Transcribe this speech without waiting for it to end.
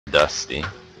dusty.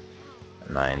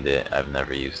 Mind it, I've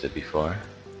never used it before.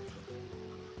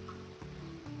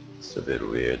 It's a bit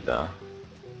weird though.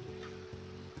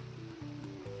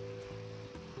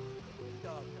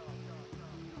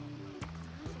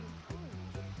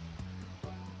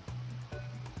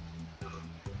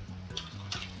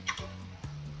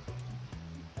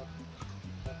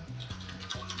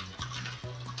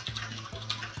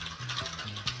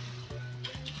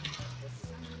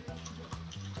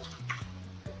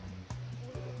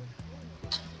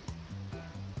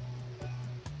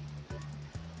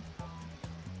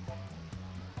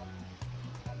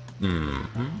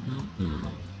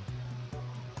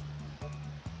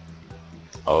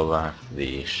 Olaf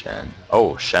the Shen.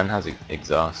 Oh, Shen has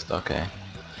exhaust, okay.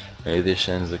 Maybe the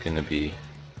Shen's looking to be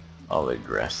all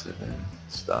aggressive and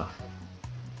stuff.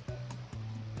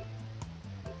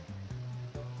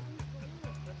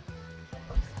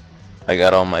 I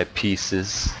got all my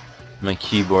pieces, my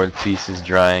keyboard pieces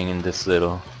drying in this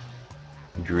little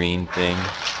green thing.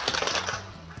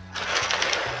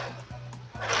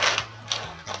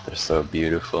 They're so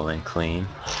beautiful and clean.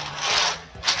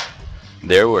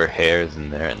 There were hairs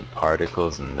in there and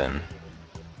particles and then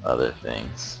other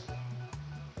things.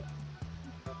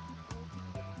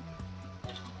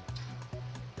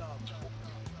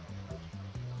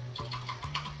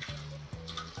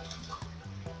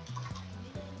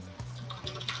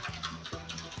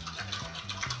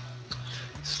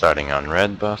 Starting on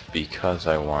red buff because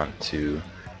I want to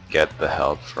get the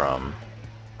help from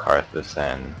Karthus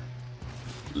and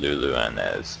Lulu and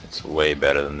Ez. It's way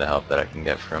better than the help that I can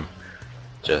get from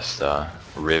just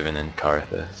Riven and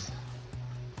Karthus.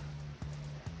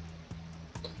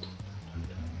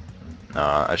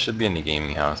 I should be in the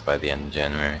gaming house by the end of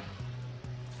January.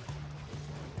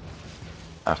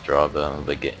 After all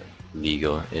the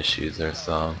legal issues are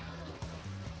solved.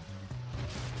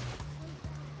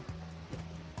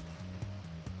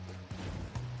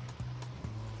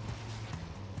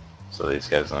 So these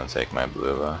guys don't take my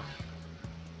blue buff.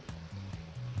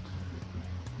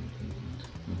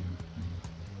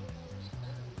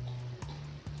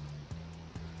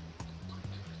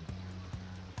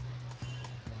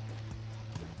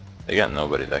 They got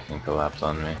nobody that can collapse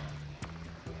on me.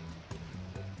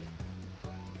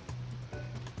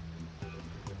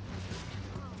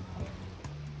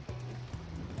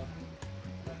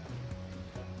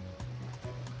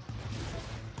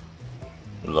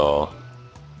 Lol.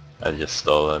 I just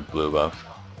stole a blue buff.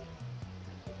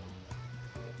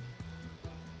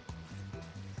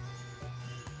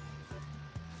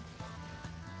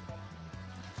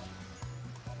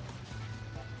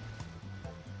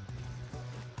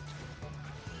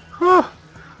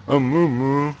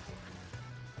 Amumu.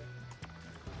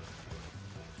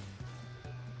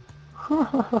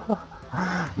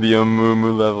 The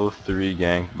Amumu level 3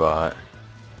 gank bot.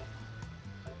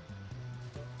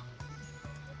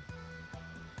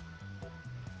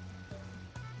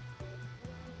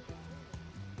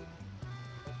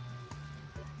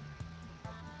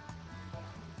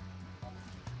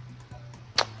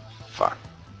 Fuck.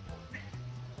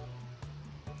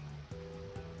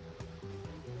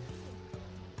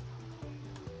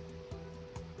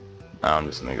 Now I'm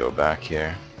just gonna go back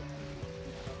here.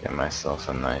 Get myself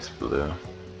a nice blue.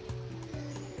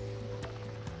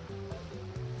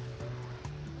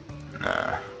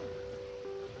 Nah.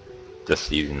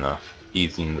 Just easing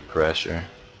the pressure.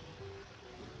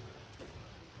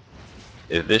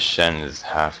 If this Shen is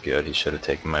half good, he should have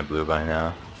taken my blue by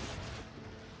now.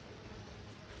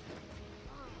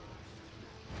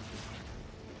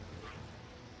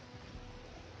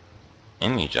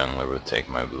 Any jungler would take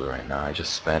my blue right now. I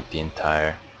just spent the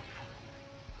entire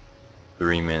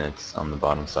 3 minutes on the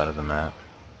bottom side of the map.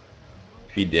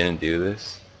 If he didn't do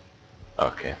this,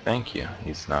 okay, thank you.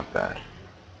 He's not bad.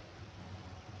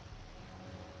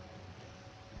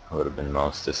 I would have been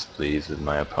most displeased with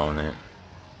my opponent.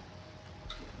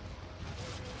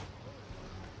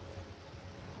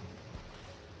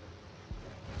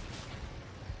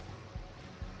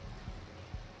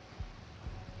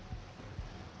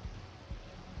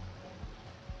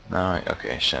 Now,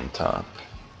 okay, Shen top.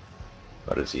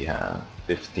 What does he have?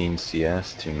 15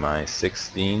 CS to my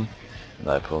 16, and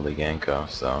I pulled a gank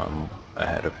off, so I'm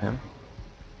ahead of him.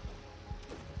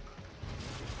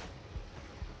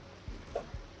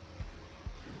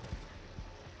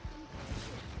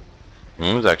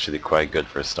 It was actually quite good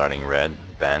for starting red,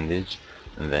 bandage,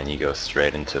 and then you go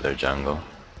straight into their jungle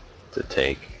to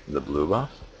take the blue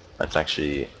buff. That's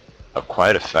actually a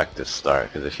quite effective start,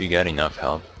 because if you get enough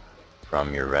help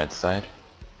from your red side,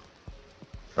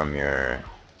 from your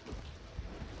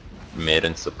mid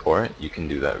and support, you can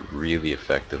do that really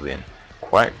effectively and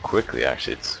quite quickly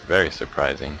actually. It's very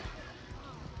surprising.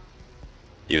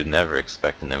 You would never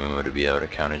expect an Amumu to be able to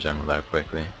counter jungle that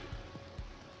quickly.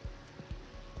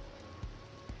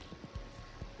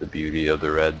 The beauty of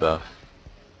the red buff.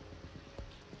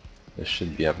 This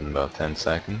should be up in about 10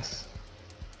 seconds.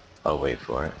 I'll wait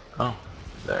for it. Oh,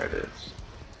 there it is.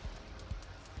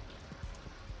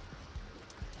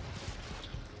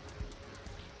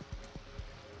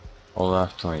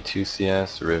 Olaf 22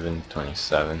 CS, Riven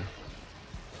 27.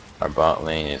 Our bot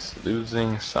lane is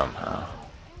losing somehow.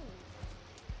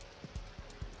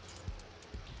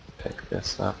 Pick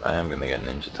this up. I am gonna get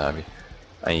Ninja Tabi.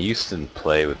 I used to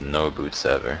play with no boots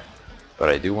ever, but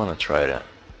I do want to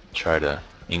try to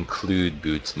include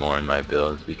boots more in my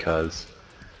builds because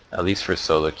at least for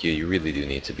solo queue you really do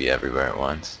need to be everywhere at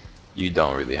once. You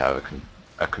don't really have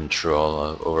a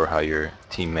control over how your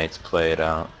teammates play it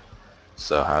out,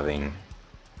 so having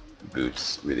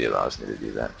boots really allows me to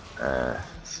do that.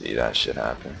 See, that shit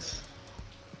happens.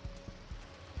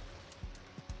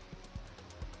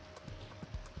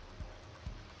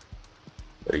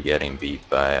 They're getting beat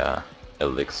by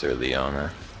Elixir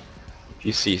Leona. If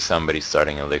you see somebody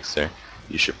starting Elixir,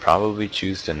 you should probably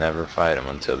choose to never fight him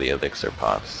until the Elixir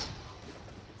pops.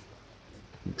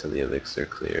 Until the Elixir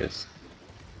clears.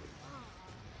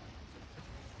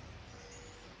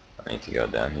 I need to go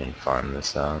down here and farm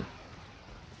this out.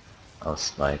 I'll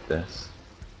smite this.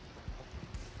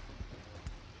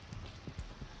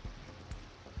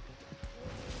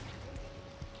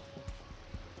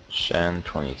 Shen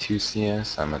 22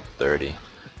 CS, I'm at 30,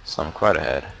 so I'm quite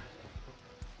ahead,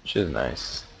 which is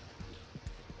nice.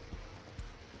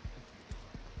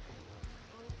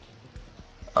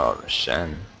 Oh, the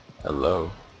Shen.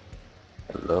 Hello.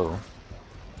 Hello.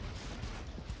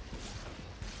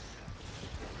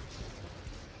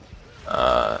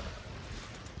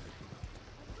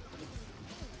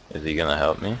 Is he gonna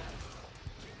help me?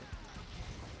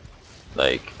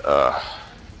 Like,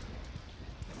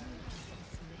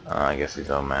 I guess he's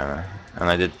all mana. And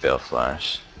I did fail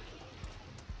flash.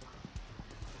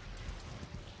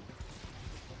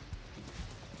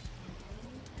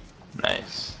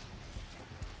 Nice.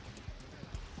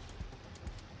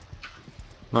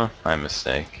 Well, my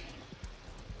mistake.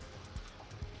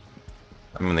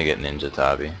 I'm gonna get Ninja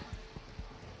Tabi.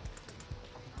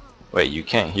 Wait, you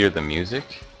can't hear the music?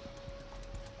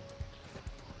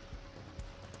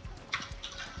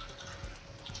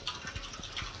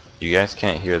 You guys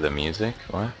can't hear the music?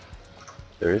 What?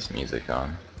 There is music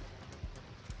on.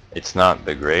 It's not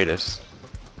the greatest.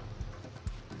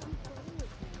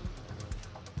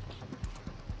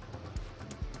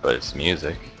 But it's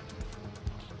music.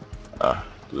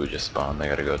 Blue just spawned. I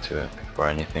gotta go to it before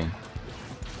anything.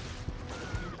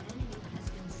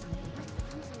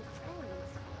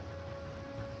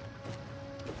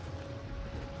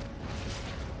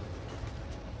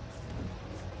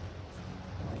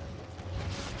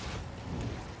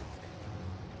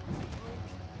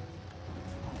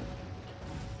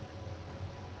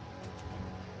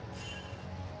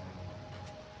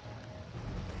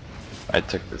 I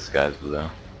took this guy's blue.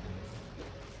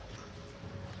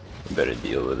 You better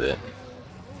deal with it.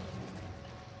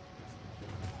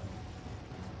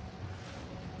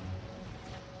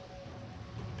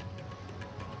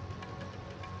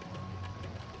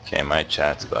 Okay, my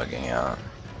chat's bugging out.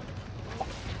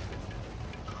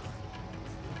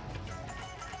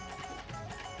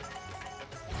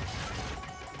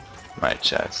 My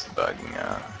chat's bugging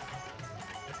out.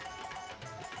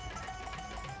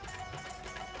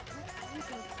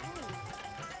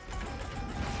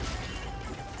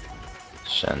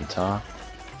 Shen top.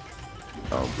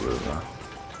 Oh, blue.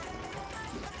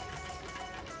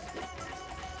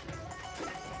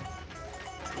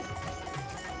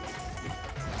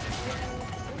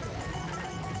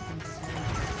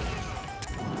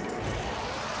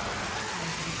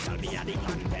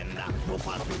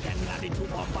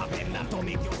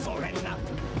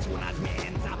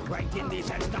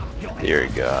 Dear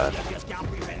God.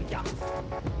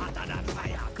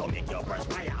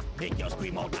 Make you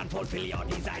scream out and fulfill your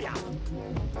desire.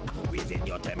 Within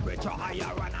your temperature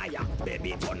higher and higher.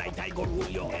 Baby, tonight I go rule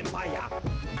your empire.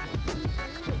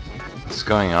 What's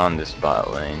going on this bot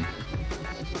lane?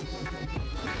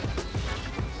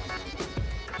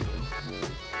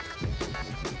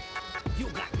 You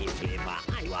got the flavor,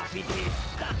 I want to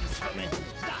dance for me,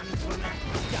 dance for me.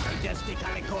 Y'all just take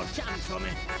a little chance for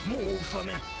me, move for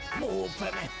me, move for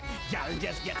me. Y'all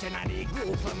just get in the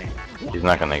groove for me. He's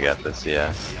not gonna get this,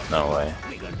 yes. No way.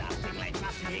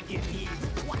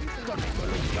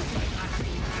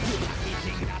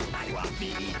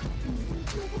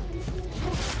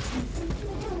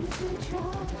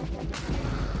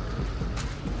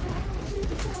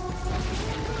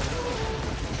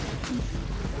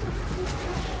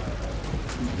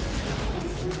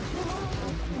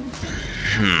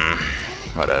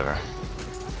 Whatever.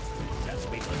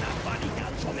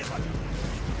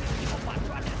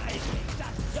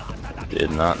 Did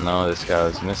not know this guy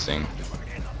was missing.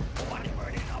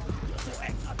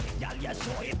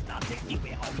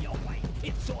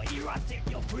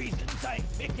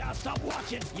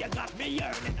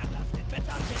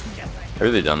 I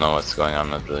really don't know what's going on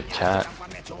with the chat.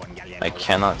 I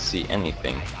cannot see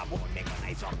anything.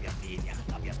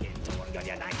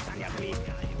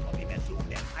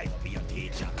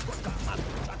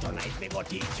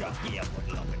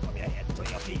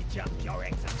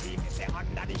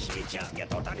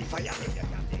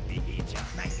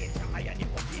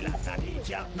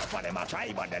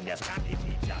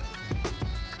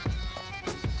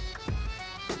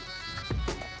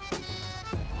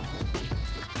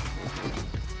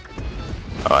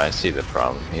 Oh, I see the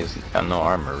problem. He's got no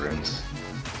armor runes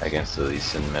against the Lee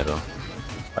Sin middle.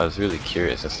 I was really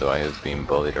curious as to why he was being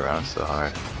bullied around so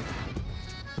hard.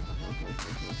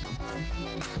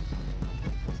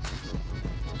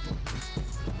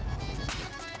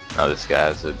 Now this guy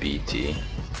has a BT.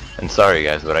 And sorry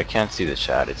guys, but I can't see the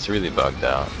chat. It's really bugged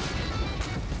out.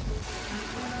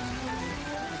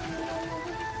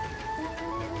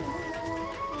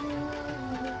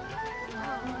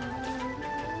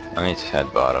 I need to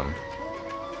head bottom.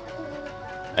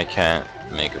 I can't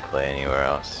make a play anywhere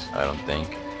else, I don't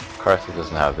think. Carthy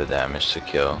doesn't have the damage to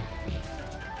kill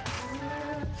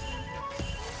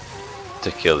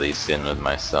Lee Sin with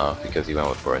myself because he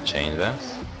went for a chain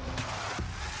vest.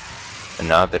 And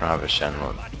now they don't have a Shen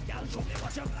mode.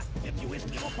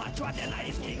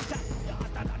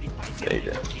 Fade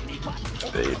it.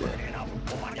 Fade it.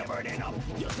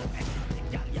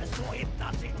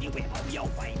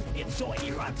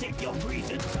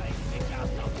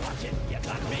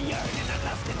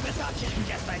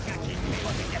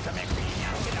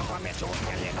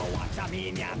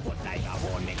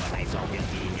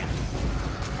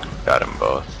 Got him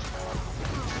both.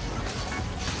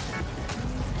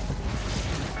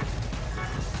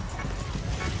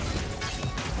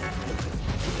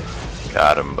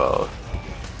 Got them both.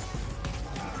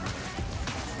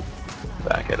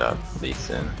 Back it up, Lee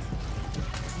Sin.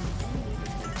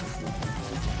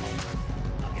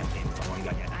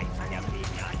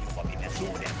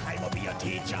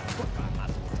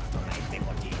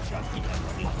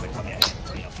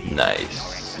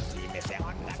 Nice.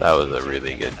 That was a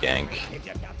really good gank.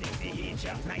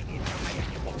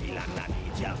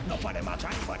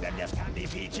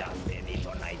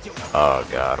 Oh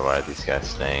god, why are these guys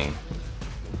staying?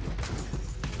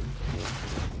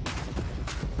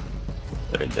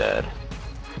 They're dead.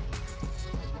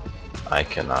 I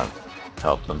cannot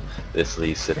help them. This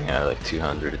Lee's sitting at like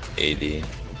 280.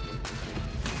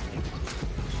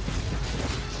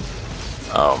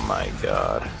 Oh my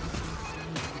god.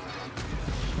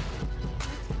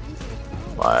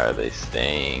 Why are they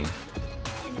staying?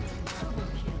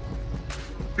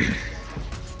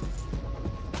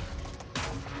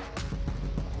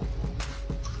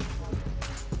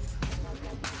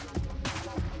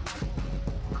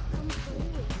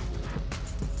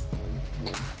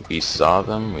 We saw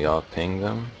them, we all pinged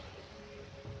them.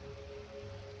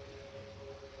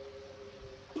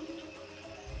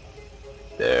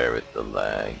 There with the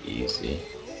lag, easy.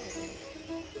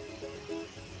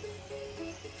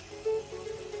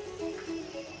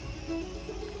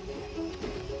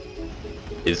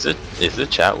 Is the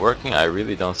chat working? I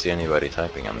really don't see anybody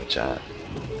typing on the chat.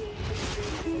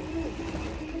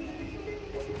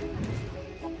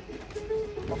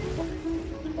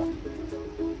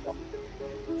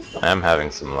 I am having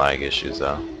some lag issues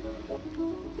though.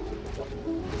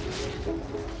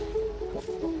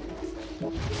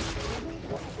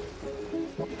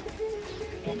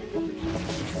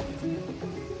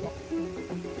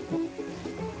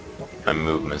 My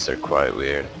movements are quite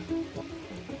weird.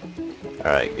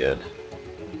 Alright, good.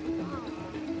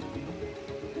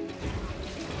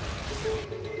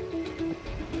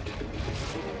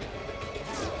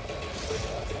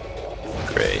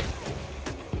 Great.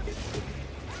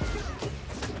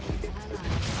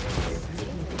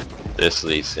 This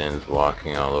Lee Sin's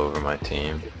walking all over my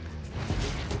team.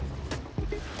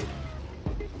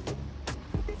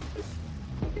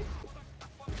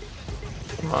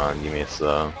 Come on, give me a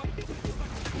slow.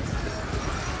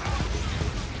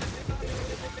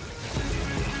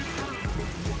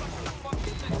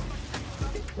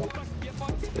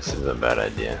 This is a bad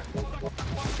idea.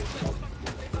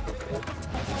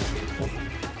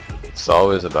 It's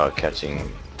always about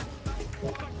catching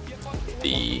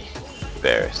the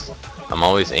Varus. I'm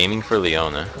always aiming for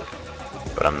Leona,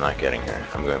 but I'm not getting her.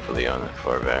 I'm going for Leona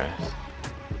for Varus.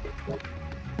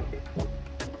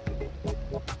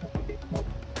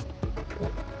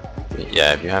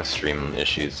 Yeah, if you have stream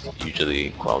issues,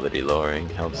 usually quality lowering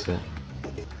helps it.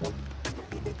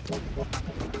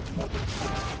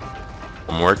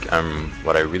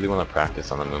 What I really want to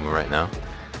practice on the Amumu right now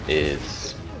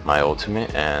is my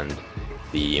ultimate and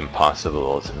the impossible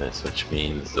ultimates, which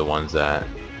means the ones that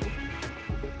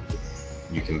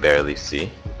you can barely see.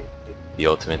 The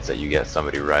ultimates that you get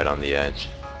somebody right on the edge.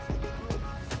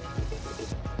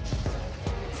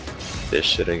 This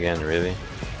shit again, really?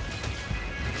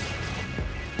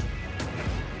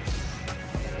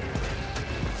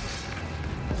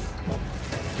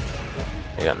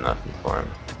 I got nothing for him.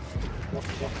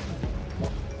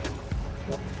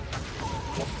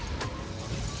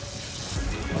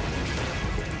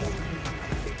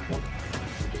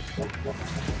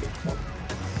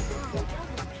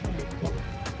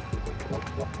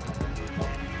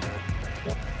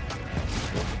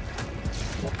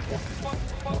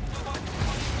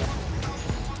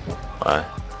 Why?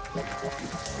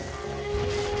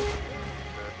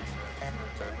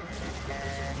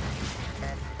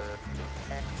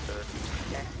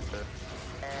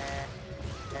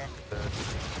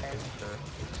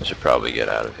 I should probably get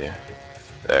out of here.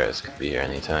 Varus could be here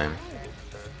anytime.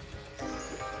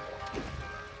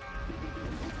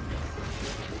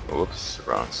 Oops,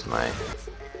 wrong smite.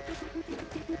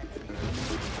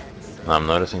 I'm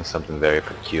noticing something very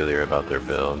peculiar about their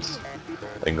builds.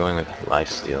 They're going with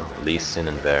lifesteal. Lee Sin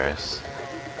and Varus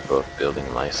are both building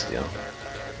lifesteal.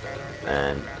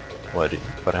 And what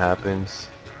happens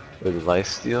with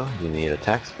lifesteal? You need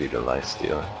attack speed to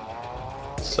lifesteal.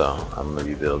 So I'm gonna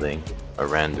be building a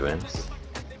Randuin's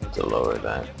to lower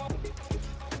that.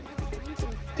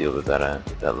 Deal with that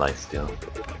lifesteal.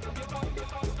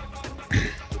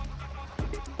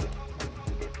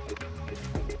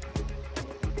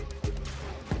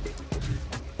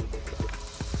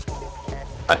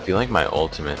 I feel like my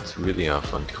ultimate's really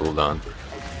off on cooldown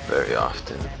very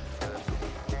often.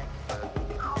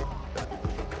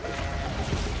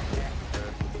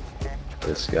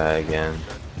 This guy again.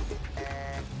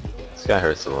 This guy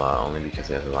hurts a lot only because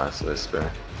he has a Last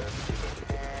Whisper.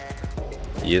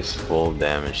 He is full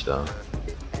damage though.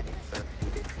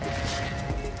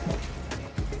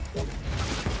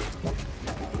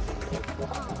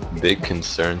 Big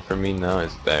concern for me now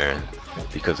is Baron,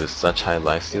 because with such high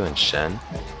lifesteal and Shen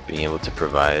being able to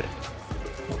provide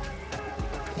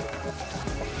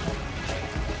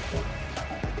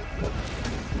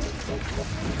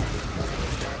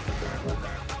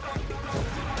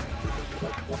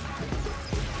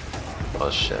oh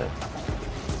shit.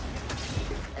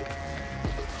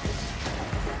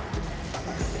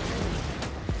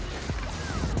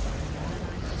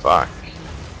 Fuck.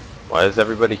 Why does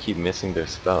everybody keep missing their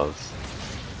spells?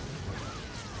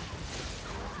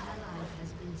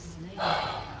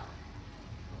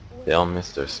 They all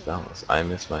miss their spells. I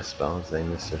miss my spells, they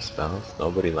miss their spells.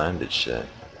 Nobody landed shit.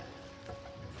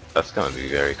 That's gonna be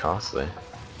very costly.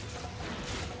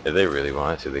 If they really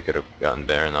wanted to, they could have gotten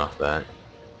Baron off that.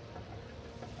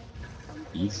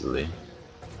 Easily.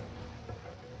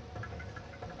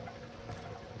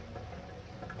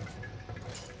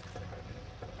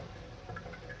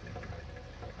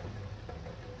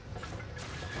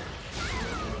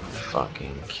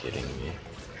 Fucking kidding me.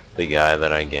 The guy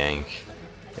that I gank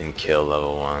and kill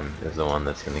level 1 is the one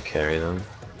that's gonna carry them.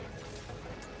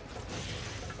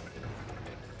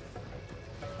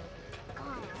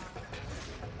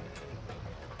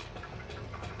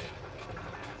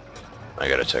 I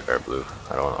gotta check our blue.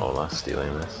 I don't want Ola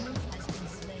stealing this.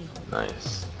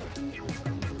 Nice.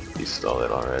 He stole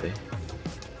it already.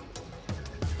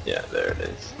 Yeah, there it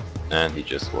is. And he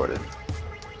just warded.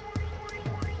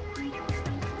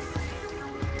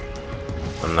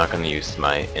 I'm not gonna use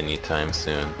Smite anytime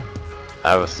soon. I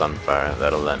have a Sunfire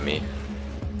that'll let me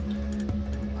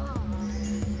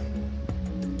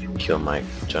kill my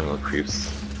jungle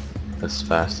creeps as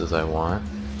fast as I want.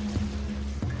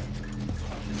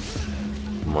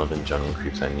 More than jungle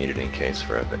creeps, I need it in case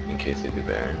they do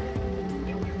Baron.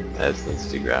 Ez needs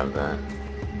to grab that.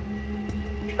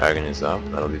 Dragon is up,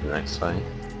 that'll be the next fight.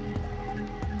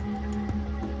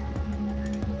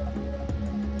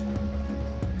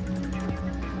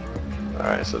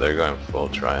 Alright, so they're going full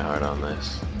tryhard on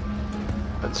this.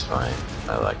 That's fine,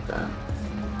 I like that.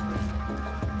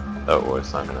 That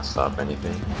ward's not gonna stop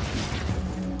anything.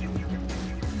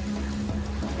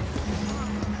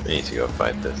 We need to go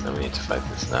fight this, and we need to fight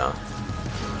this now.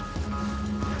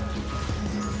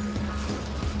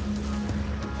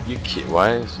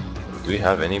 Do we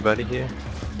have anybody here?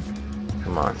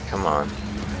 Come on, come on.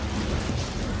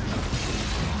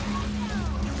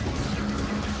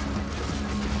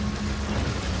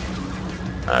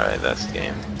 Alright, that's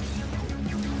game.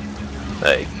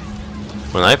 Like,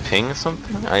 when I ping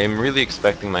something, I am really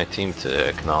expecting my team to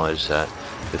acknowledge that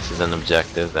this is an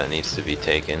objective that needs to be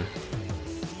taken,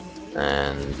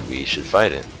 and we should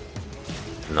fight it.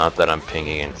 Not that I'm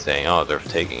pinging and saying, oh, they're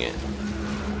taking it.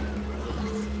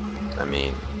 I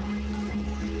mean,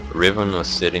 Riven was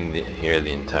sitting here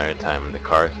the entire time, and the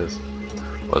Karthus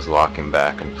was walking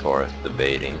back and forth,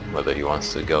 debating whether he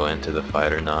wants to go into the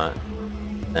fight or not.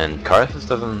 And Karthus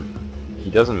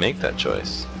doesn't make that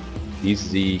choice.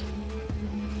 He's the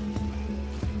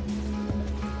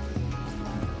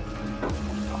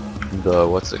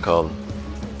what's it called?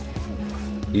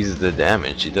 He's the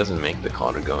damage. He doesn't make the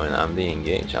call to go in. I'm the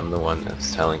engage. I'm the one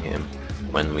that's telling him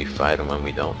when we fight and when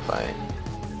we don't fight.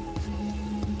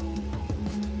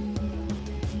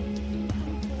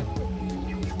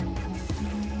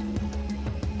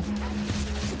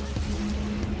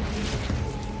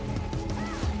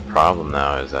 Problem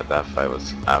now is that that fight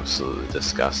was absolutely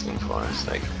disgusting for us.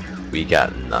 Like, we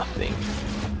got nothing.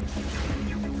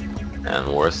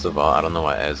 And worst of all, I don't know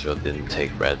why Ezreal didn't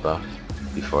take red buff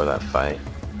before that fight.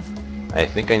 I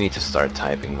think I need to start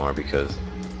typing more because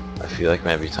I feel like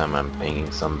every time I'm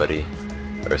pinging somebody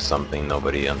or something,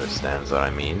 nobody understands what I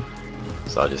mean.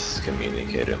 So I'll just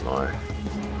communicate it more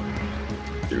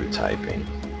through typing,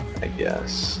 I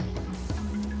guess.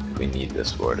 If we need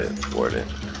this worded.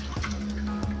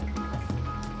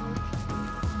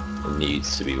 It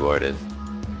needs to be worded.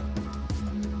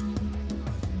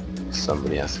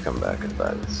 Somebody has to come back and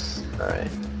buy this.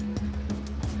 Alright.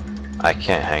 I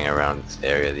can't hang around this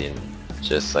area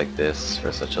just like this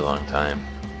for such a long time.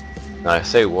 Now I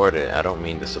say ward it, I don't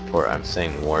mean to support, I'm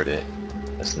saying ward it.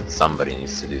 Since somebody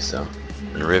needs to do so.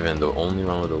 And Riven, the only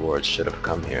one with the ward, should have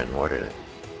come here and warded it.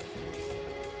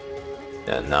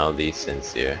 Yeah, now these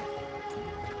sincere.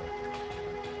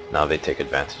 Now they take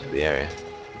advantage of the area.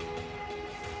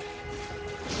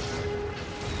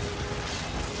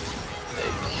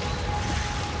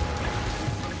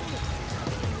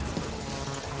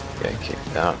 Get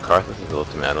kicked out. Karthus is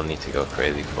ultimate. I don't need to go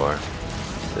crazy for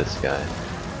this guy.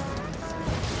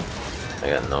 I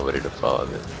got nobody to follow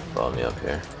me up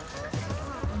here.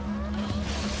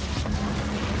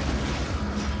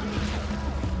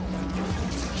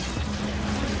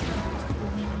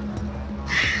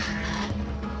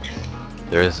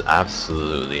 There is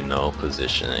absolutely no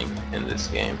positioning in this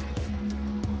game.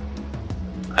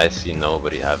 I see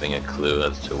nobody having a clue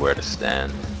as to where to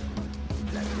stand.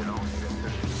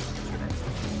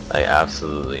 Like,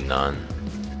 absolutely none.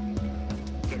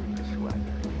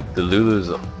 The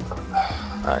Lulus,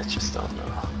 I just don't know.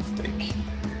 Like,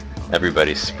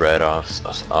 everybody's spread off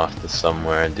to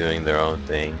somewhere doing their own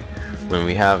thing. When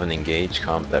we have an engage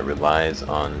comp that relies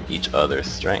on each other's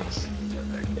strengths.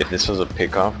 If this was a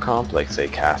pick-off comp, like say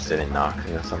Casted and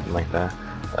Noxing or something like that,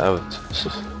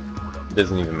 it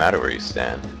doesn't even matter where you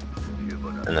stand.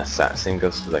 Same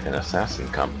goes for like an assassin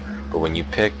comp. But when you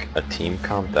pick a team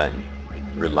comp that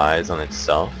relies on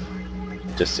itself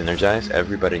to synergize,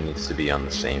 everybody needs to be on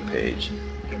the same page,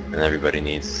 and everybody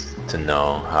needs to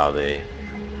know how the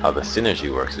synergy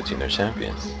works between their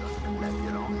champions.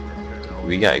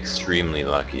 We got extremely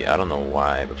lucky. I don't know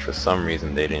why, but for some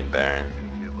reason they didn't Baron.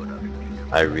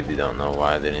 I really don't know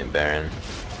why they didn't Baron.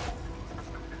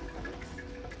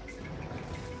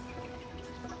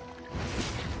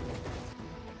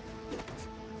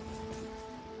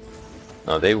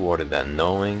 No, they warded that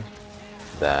knowing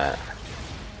that.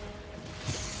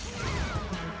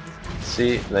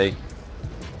 See, like,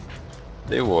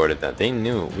 they warded that. They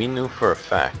knew. We knew for a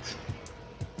fact.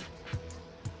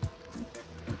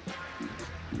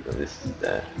 This is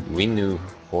that. We knew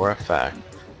for a fact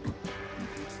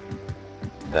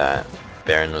that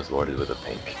Baron was warded with a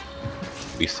pink.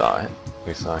 We saw it.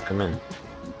 We saw it come in.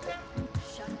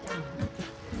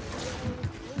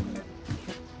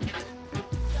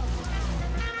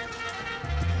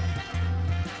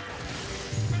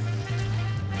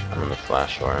 I'm gonna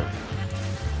flash for him.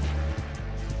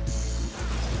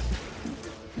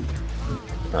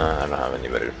 I don't have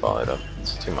anybody to follow it up.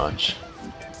 It's too much.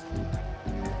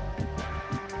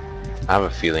 I have a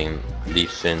feeling Lee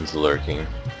Sin's lurking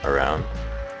around,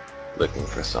 looking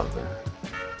for something.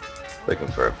 Looking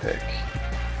for a pick.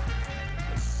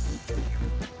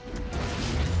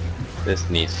 This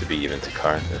needs to be given to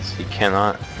Karthus. He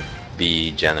cannot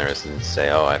be generous and say,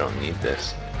 "Oh, I don't need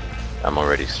this. I'm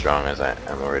already strong as it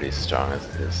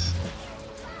is."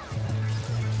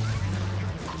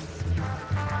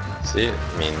 See,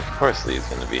 I mean, of course Lee's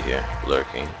gonna be here,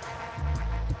 lurking.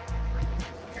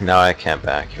 Now I can't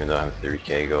back, even though I have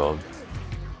 3k gold.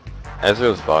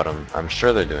 Ezreal's bottom. I'm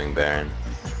sure they're doing Baron.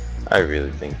 I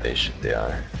really think they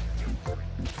are.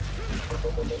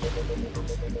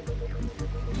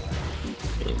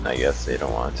 I guess they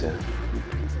don't want to.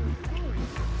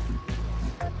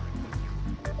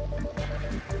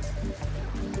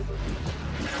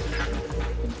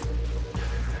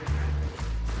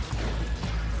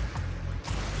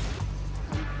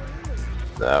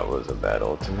 That was a bad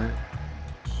ultimate.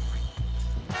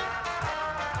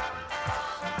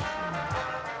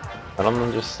 I don't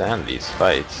understand these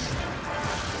fights.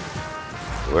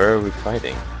 Where are we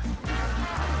fighting?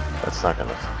 That's not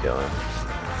gonna kill him.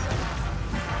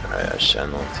 Alright, a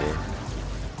Shen ulti.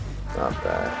 Not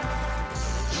bad.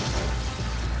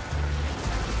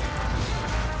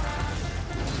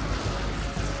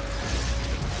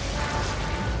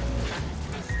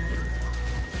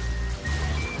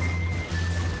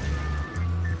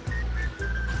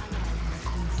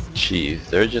 Jeez,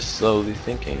 they're just slowly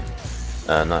thinking.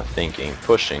 Not thinking,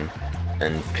 pushing,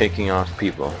 and picking off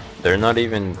people. They're not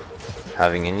even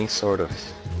having any sort of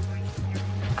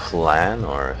plan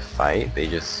or fight. They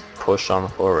just push on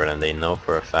forward, and they know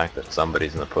for a fact that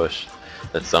somebody's gonna push,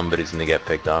 that somebody's gonna get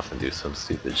picked off and do some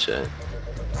stupid shit.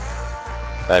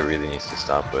 That really needs to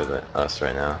stop with us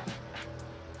right now.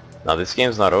 Now this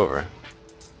game's not over.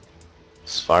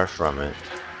 It's far from it.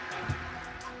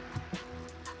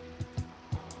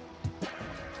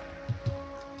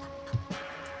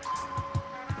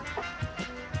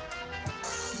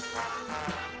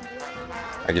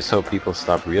 I just hope people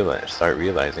start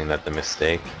realizing that the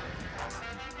mistake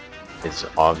is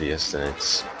obvious and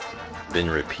it's been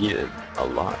repeated a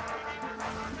lot.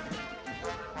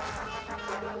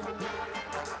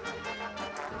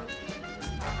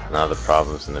 Now the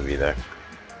problem's gonna be there.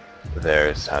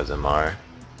 There's Hazamar.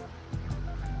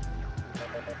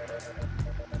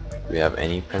 Do we have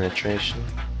any penetration?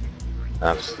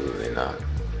 Absolutely not.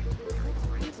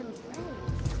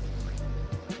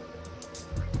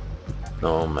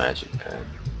 No magic pen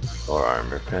or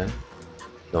armor pen.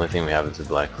 The only thing we have is a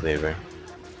black cleaver.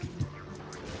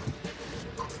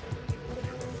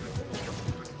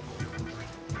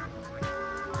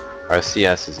 Our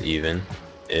CS is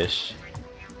even-ish,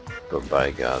 but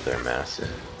by god they're massive.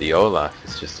 The Olaf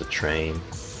is just a train.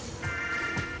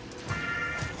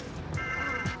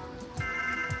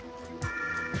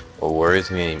 What worries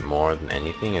me more than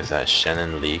anything is that Shen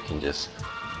and Lee can just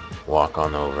walk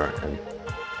on over and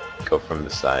go from the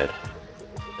side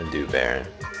and do Baron.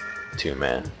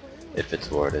 2-man. If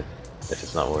it's warded. If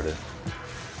it's not warded.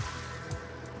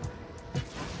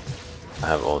 I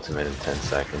have ultimate in 10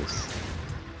 seconds.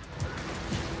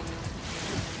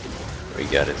 We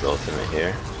got his ultimate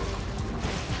here.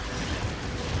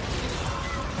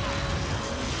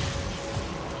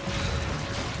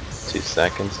 Two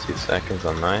seconds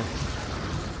on mine.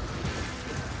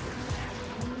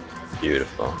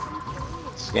 Beautiful.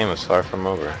 This game is far from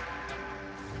over.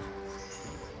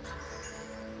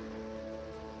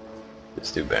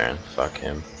 Let's do Baron. Fuck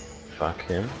him. Fuck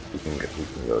him. We can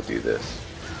go do this.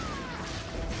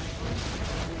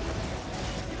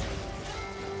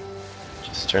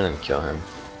 Just turn and kill him.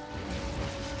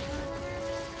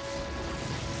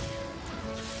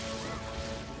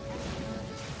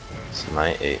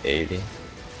 Smite 880.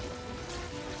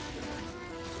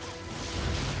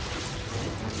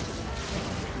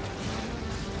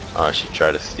 Oh, I should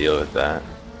try to steal with that.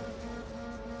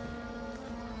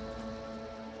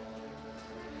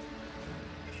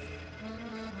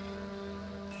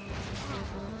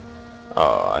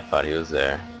 Oh, I thought he was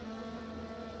there.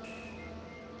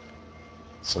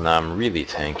 So now I'm really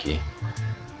tanky.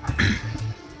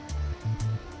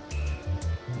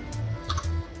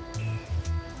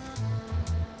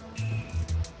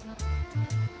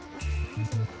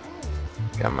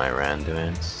 Got my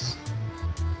randomants.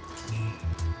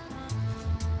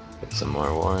 Get some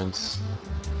more wards.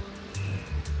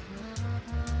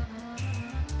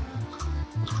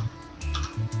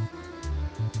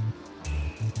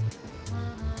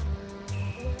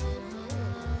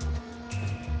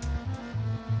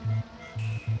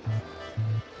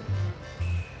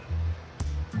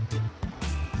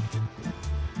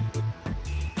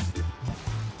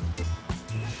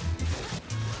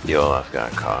 The Olaf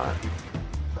got caught.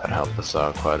 That helped us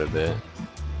out quite a bit.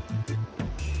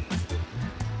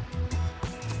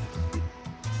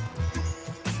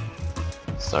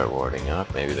 Start warding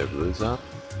up. Maybe their blue's up.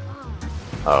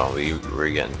 Oh, we're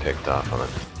getting picked off on a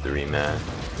 3-man.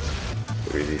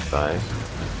 3v5.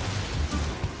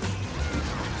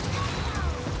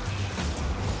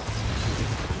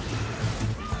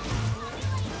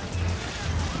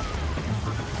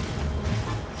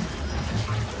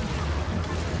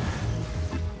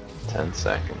 Ten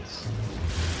seconds.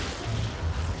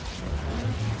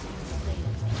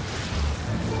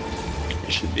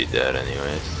 should be dead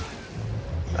anyways.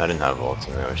 I didn't have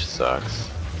ultimate, which sucks.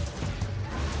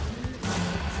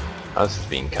 I was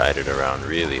being kited around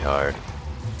really hard.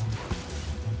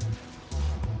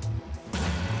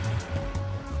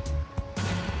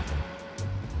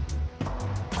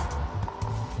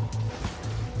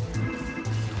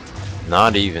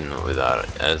 Not even without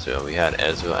Ezreal. We had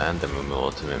Ezreal and the Amumu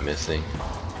ultimate missing.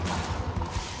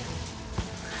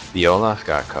 The Olaf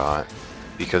got caught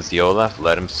because the Olaf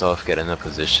let himself get in a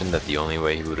position that the only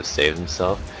way he would have saved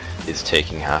himself is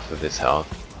taking half of his health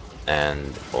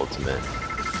and ultimate.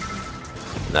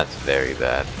 And that's very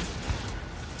bad.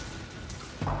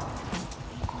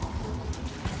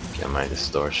 Get my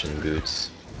distortion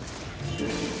boots.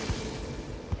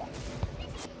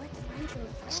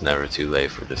 It's never too late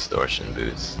for distortion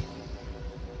boots.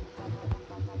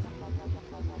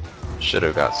 Should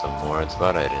have got some wards,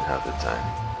 but I didn't have the time.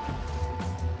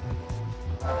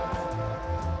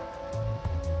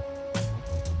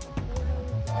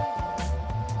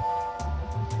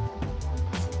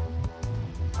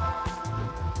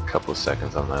 Couple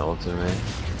seconds on my ultimate.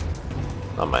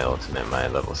 Not my ultimate, my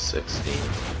level 16.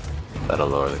 That'll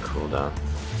lower the cooldown.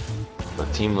 The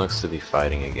team looks to be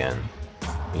fighting again.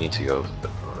 We need to go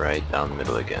right down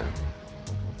middle again.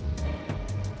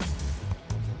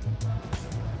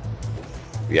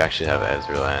 We actually have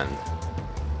Ezreal and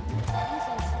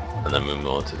an Amumu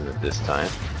ultimate this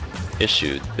time.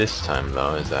 Issue this time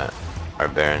though is that our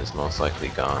Baron's most likely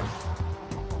gone.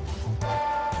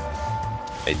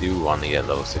 I do want to get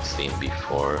level 16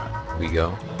 before we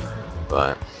go,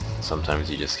 but sometimes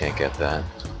you just can't get that.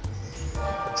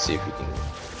 Let's see if we can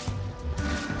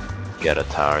get a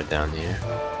tower down here.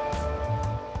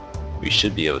 We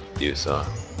should be able to do so.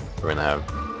 We're gonna have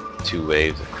 2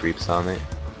 waves of creeps on it,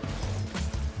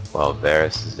 while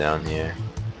Varus is down here.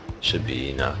 Should be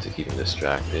enough to keep him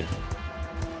distracted.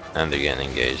 And they're getting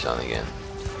engaged on again.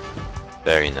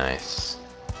 Very nice.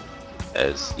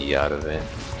 As E out of it.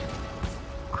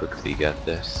 Quickly get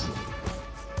this.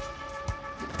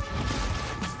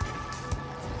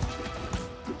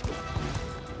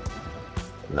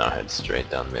 Now head straight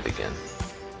down mid again.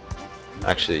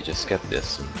 Actually, just get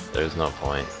this. There's no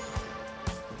point.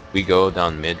 We go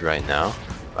down mid right now,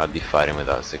 I'd be fighting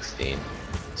without 16.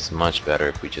 It's much better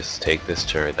if we just take this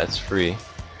turret that's free.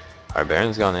 Our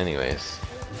Baron's gone anyways.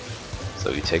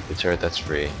 So we take the turret that's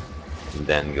free, and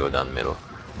then go down middle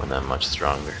when I'm much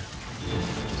stronger.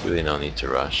 There's really no need to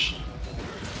rush.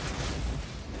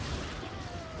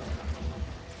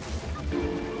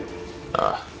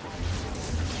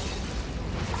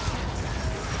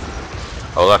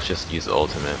 Olaf just used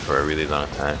ultimate for a really long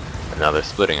time, and now they're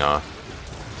splitting off.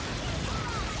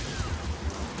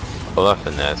 Olaf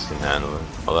and Nez can handle him.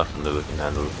 Olaf and Lulu can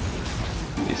handle him.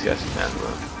 These guys can handle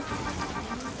him.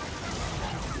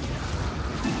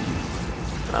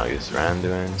 Now use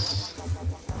Randuin's.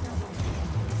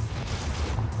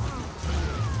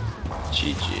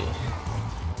 GG.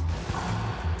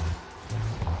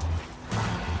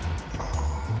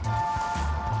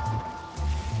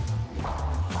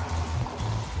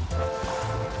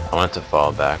 I want to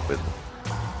fall back with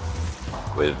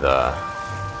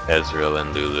Ezreal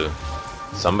and Lulu.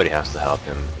 Somebody has to help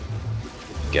him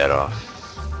get off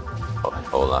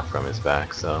Olaf from his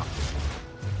back, so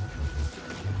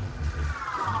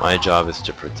my job is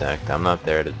to protect. I'm not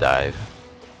there to dive.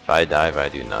 If I dive, I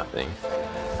do nothing.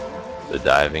 The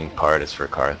diving part is for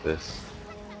Karthus.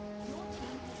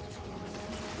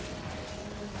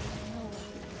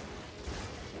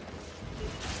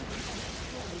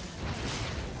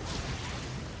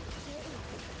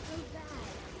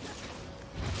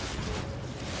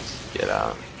 Get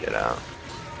out, get out.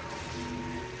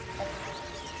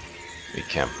 We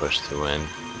can't push to win.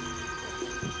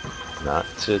 Not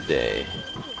today.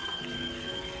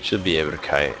 Should be able to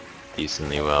kite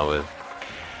decently well with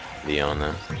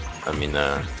Leona. I mean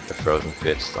the Frozen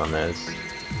Fist on Ez.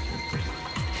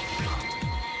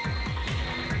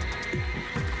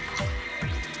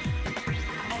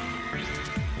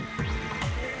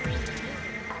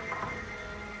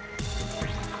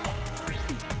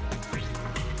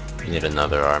 Need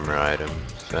another armor item.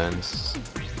 Fence.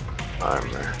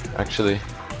 Armor. Actually,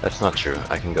 that's not true.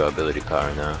 I can go ability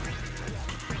power now.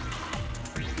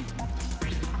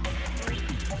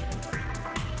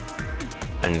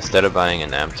 And instead of buying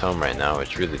an Amp Tome right now,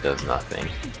 which really does nothing,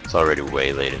 it's already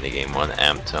way late in the game. One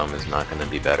Amp Tome is not going to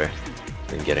be better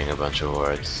than getting a bunch of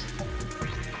wards.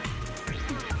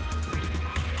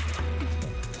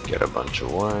 Get a bunch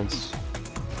of wards.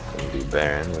 And do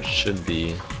Baron, which should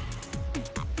be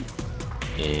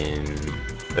in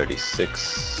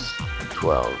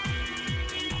 36-12.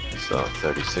 So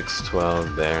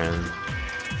 36-12 Baron.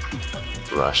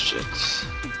 rush it.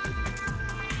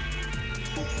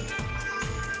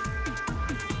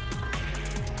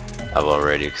 I've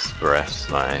already expressed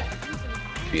my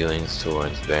feelings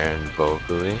towards Baron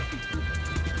vocally.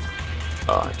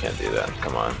 Oh, I can't do that.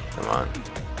 Come on, come on.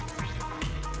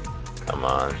 Come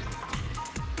on.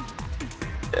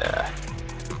 Yeah.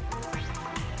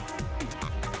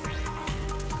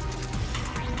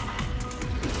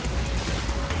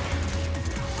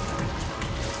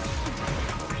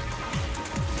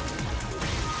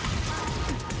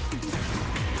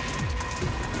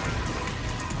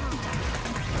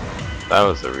 That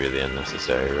was a really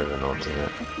unnecessary Riven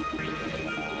ultimate.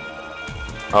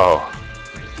 Oh.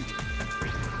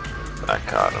 I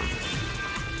caught him.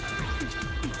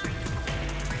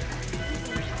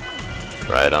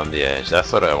 Right on the edge.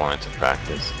 That's what I wanted to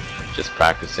practice. Just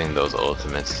practicing those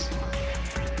ultimates.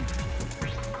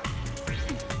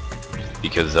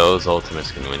 Because those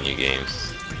ultimates can win you games.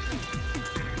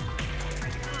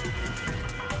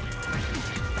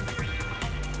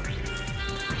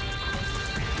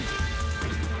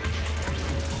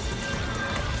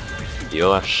 The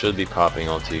Olaf should be popping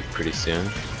ulti pretty soon.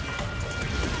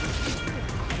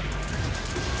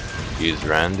 Use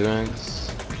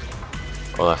Randuin's.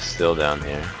 Olaf's still down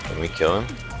here. Can we kill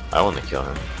him? I want to kill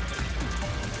him.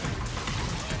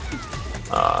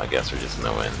 I guess we're just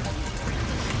gonna win.